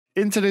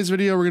In today's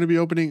video, we're going to be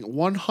opening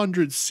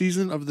 100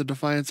 Season of the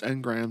Defiance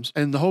Engrams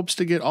in the hopes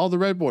to get all the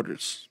red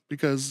borders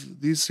because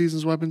these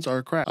season's weapons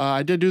are crap.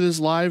 I did do this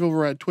live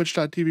over at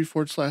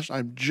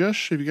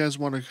twitch.tv/ImJuushh if you guys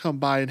want to come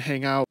by and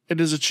hang out.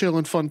 It is a chill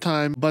and fun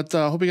time, but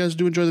I hope you guys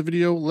do enjoy the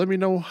video. Let me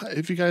know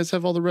if you guys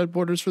have all the red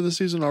borders for the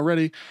season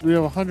already. We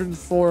have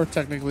 104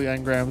 technically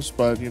engrams,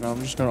 but you know,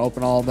 I'm just going to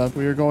open all of them.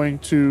 We are going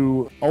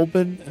to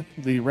open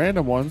the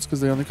random ones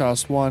because they only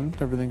cost one.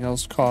 Everything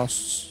else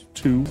costs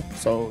two.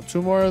 So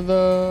 2 more of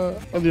the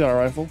auto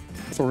rifle,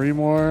 3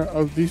 more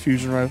of the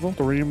fusion rifle,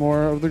 3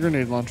 more of the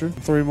grenade launcher,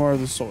 3 more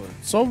of the sword.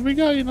 So we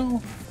got, you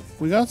know,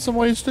 we got some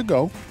ways to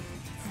go.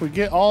 If we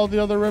get all the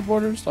other red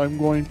borders, I'm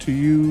going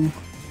to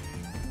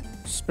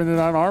spin it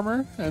on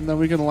armor, and then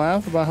we can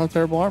laugh about how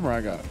terrible armor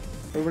I got.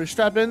 Everybody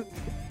strap in.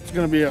 It's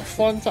gonna be a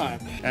fun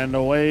time. And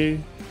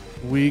away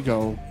we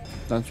go.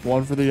 That's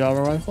 1 for the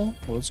auto rifle.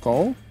 Let's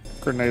go.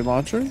 Grenade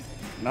launcher.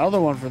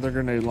 Another 1 for the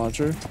grenade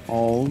launcher.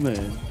 Oh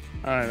man.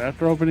 Alright,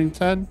 after opening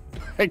 10,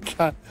 I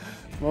got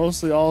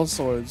mostly all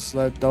swords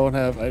that don't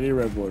have any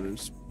red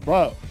borders.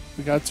 But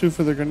we got 2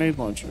 for the grenade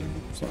launcher,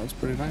 so that's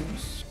pretty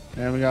nice.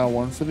 And we got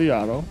 1 for the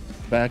auto.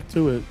 Back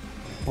to it.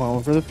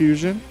 1 for the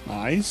fusion.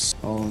 Nice.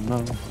 Oh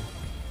no.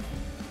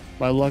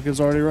 My luck is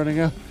already running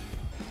out.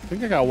 I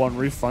think I got 1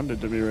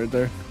 refunded to me right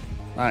there.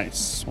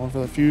 Nice. 1 for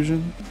the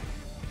fusion.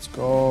 Let's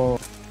go.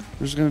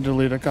 We're just going to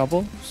delete a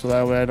couple, so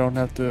that way I don't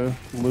have to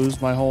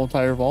lose my whole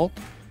entire vault.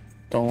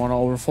 Don't want to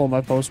overfill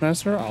my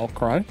postmaster. I'll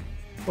cry.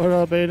 What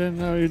up, Aiden?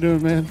 How you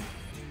doing, man?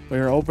 We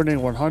are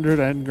opening 100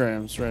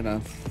 engrams right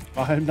now.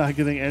 I'm not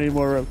getting any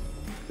more.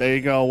 There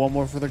you go. 1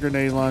 more for the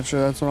grenade launcher.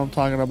 That's what I'm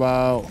talking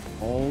about.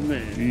 Oh,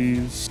 man.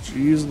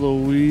 Jeez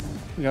Louise.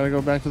 We got to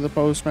go back to the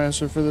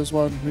postmaster for this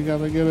one. We got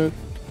to get it.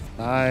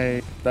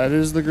 Nice. That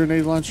is the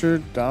grenade launcher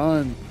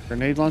done.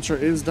 Grenade launcher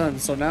is done.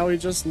 So now we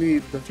just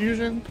need the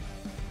fusion,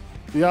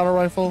 the auto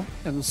rifle,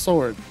 and the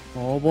sword.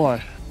 Oh,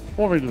 boy.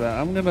 Before we do that,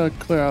 I'm going to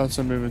clear out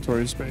some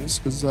inventory space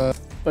because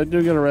if I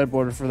do get a red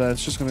border for that,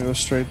 it's just going to go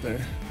straight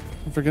there.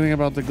 I'm forgetting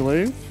about the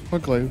glaive.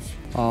 What glaive?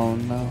 Oh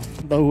no.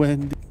 The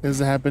Wendy. Does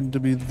it happen to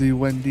be the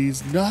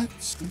Wendy's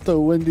nuts? The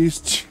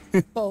Wendy's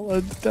chill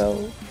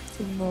adult.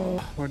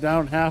 No. We're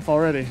down half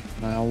already.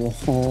 Now,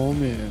 oh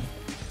man.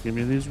 Give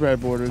me these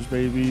red borders,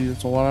 baby.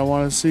 That's what I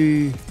want to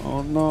see.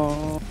 Oh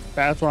no.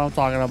 That's what I'm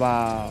talking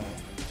about.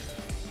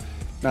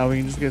 Now we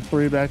can just get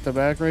 3 back to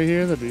back right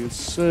here. That'd be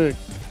sick.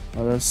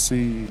 Let's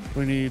see.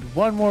 We need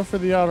 1 more for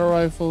the auto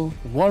rifle,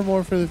 1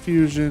 more for the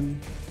fusion,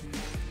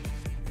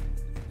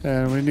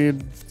 and we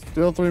need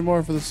still 3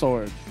 more for the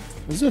sword.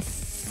 Is it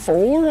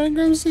 4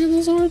 engrams to get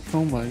the sword?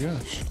 Oh my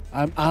gosh.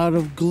 I'm out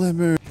of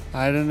glimmer.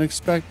 I didn't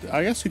expect.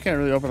 I guess you can't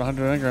really open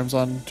 100 engrams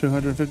on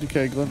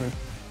 250k glimmer.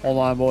 Hold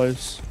on,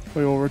 boys.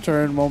 We will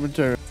return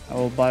momentarily. I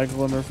will buy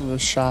glimmer from the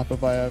shop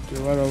if I have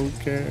to. I don't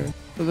care.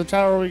 To the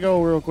tower we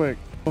go real quick.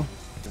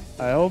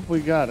 I hope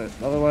we got it.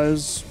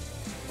 Otherwise,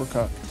 we're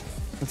cut.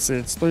 Let's see,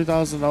 it's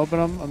 3,000 to open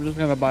them. I'm just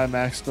gonna buy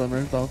max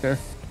glimmer, don't care.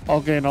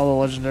 I'll gain all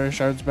the legendary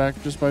shards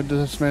back just by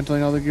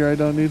dismantling all the gear I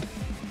don't need.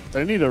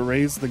 They need to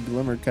raise the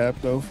glimmer cap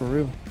though, for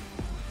real.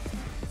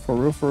 For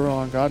real,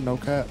 on God, no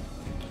cap.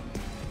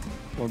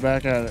 We're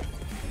back at it.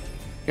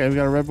 Okay, we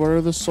got a red border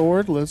of the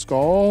sword. Let's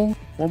go.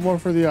 1 more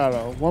for the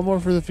auto, 1 more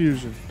for the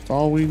fusion. That's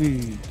all we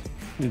need.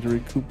 Need to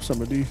recoup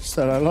some of these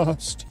that I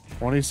lost.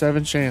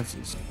 27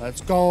 chances. Let's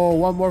go.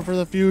 1 more for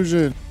the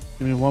fusion.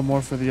 Give me 1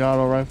 more for the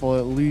auto rifle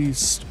at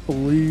least,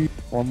 please.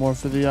 1 more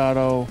for the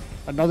auto.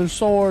 Another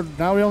sword.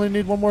 Now we only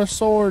need 1 more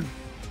sword.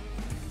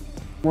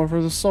 1 more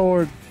for the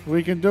sword.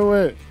 We can do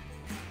it.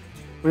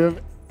 We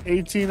have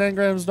 18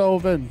 engrams to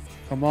open.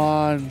 Come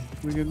on.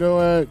 We can do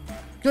it.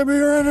 Give me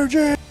your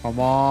energy. Come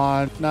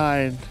on.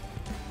 9,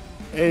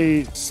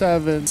 8,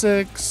 7,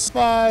 6,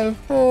 5,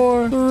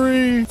 4,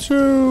 3,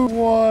 2,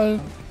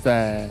 1.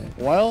 Dang.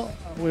 Well,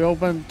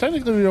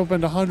 technically we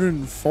opened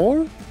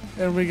 104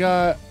 and we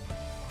got.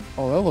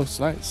 Oh, that looks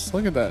nice.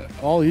 Look at that.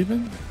 All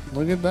even.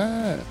 Look at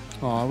that.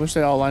 Oh, I wish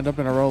they all lined up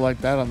in a row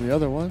like that on the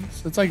other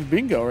ones. It's like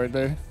bingo right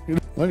there.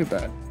 Look at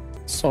that.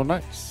 So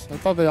nice. I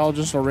thought they all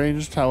just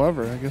arranged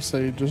however. I guess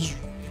they just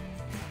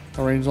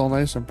arranged all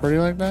nice and pretty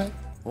like that.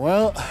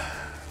 Well,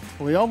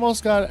 we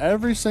almost got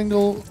every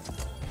single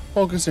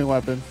focusing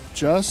weapon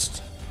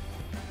just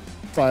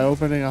by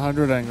opening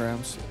 100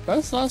 engrams.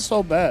 That's not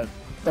so bad.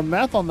 The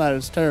math on that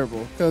is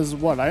terrible because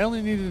what? I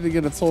only needed to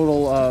get a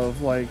total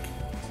of like,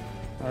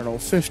 I don't know,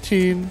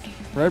 15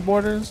 red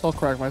borders. I'll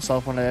correct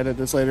myself when I edit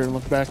this later and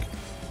look back.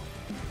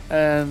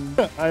 And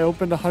I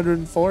opened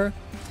 104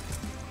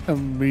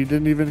 and we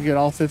didn't even get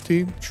all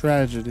 15.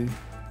 Tragedy.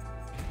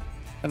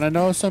 And I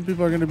know some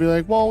people are going to be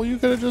like, well, you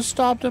could have just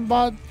stopped and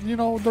bought, you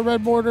know, the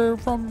red border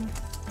from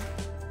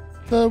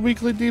the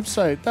weekly deep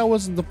site. That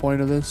wasn't the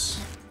point of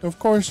this. Of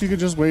course, you could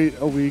just wait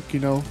a week,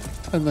 you know,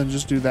 and then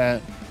just do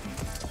that.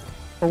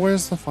 But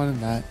where's the fun in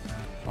that?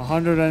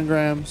 100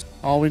 engrams.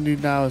 All we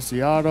need now is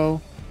the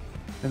auto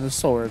and the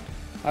sword.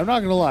 I'm not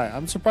gonna lie,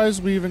 I'm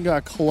surprised we even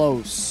got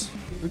close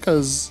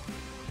because,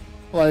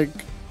 like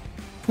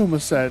Puma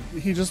said,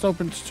 he just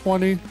opened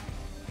 20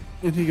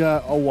 and he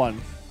got a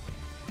 1.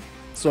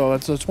 So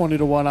that's a 20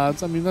 to 1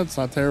 odds. I mean, that's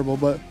not terrible,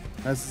 but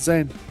that's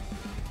insane.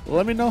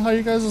 Let me know how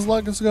you guys'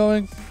 luck is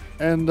going.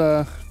 And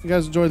if you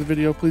guys enjoyed the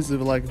video, please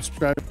leave a like and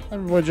subscribe.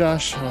 I'm your boy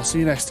Josh, and I'll see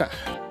you next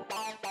time.